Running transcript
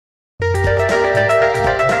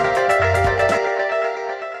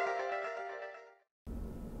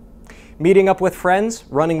Meeting up with friends,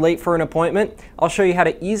 running late for an appointment? I'll show you how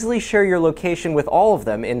to easily share your location with all of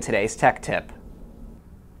them in today's tech tip.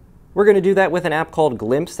 We're going to do that with an app called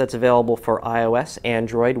Glympse that's available for iOS,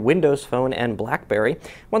 Android, Windows Phone, and BlackBerry.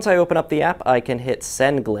 Once I open up the app, I can hit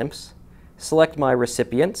Send Glympse, select my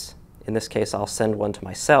recipients. In this case, I'll send one to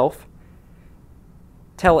myself.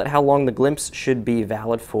 Tell it how long the glimpse should be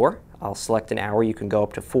valid for. I'll select an hour, you can go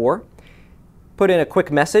up to 4. Put in a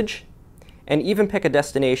quick message, and even pick a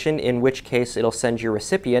destination, in which case it'll send your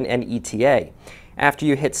recipient an ETA. After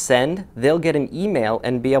you hit send, they'll get an email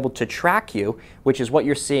and be able to track you, which is what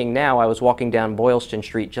you're seeing now. I was walking down Boylston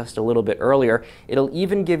Street just a little bit earlier. It'll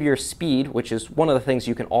even give your speed, which is one of the things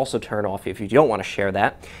you can also turn off if you don't want to share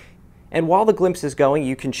that. And while the glimpse is going,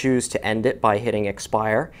 you can choose to end it by hitting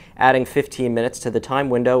expire, adding 15 minutes to the time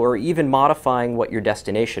window, or even modifying what your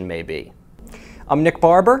destination may be. I'm Nick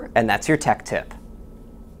Barber, and that's your tech tip.